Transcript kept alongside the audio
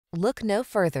Look no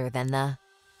further than the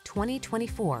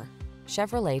 2024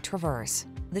 Chevrolet Traverse.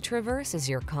 The Traverse is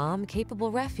your calm, capable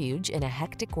refuge in a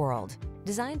hectic world.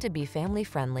 Designed to be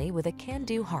family-friendly with a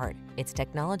can-do heart, its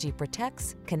technology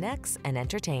protects, connects, and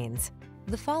entertains.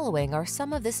 The following are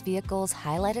some of this vehicle's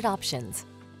highlighted options: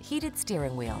 heated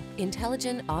steering wheel,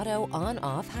 intelligent auto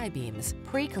on-off high beams,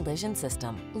 pre-collision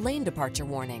system, lane departure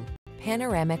warning,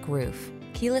 panoramic roof,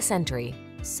 keyless entry,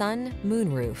 sun,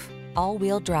 moon roof,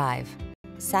 all-wheel drive,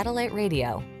 satellite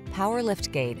radio, power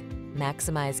liftgate.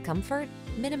 Maximize comfort,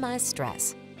 minimize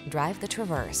stress. Drive the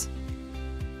Traverse.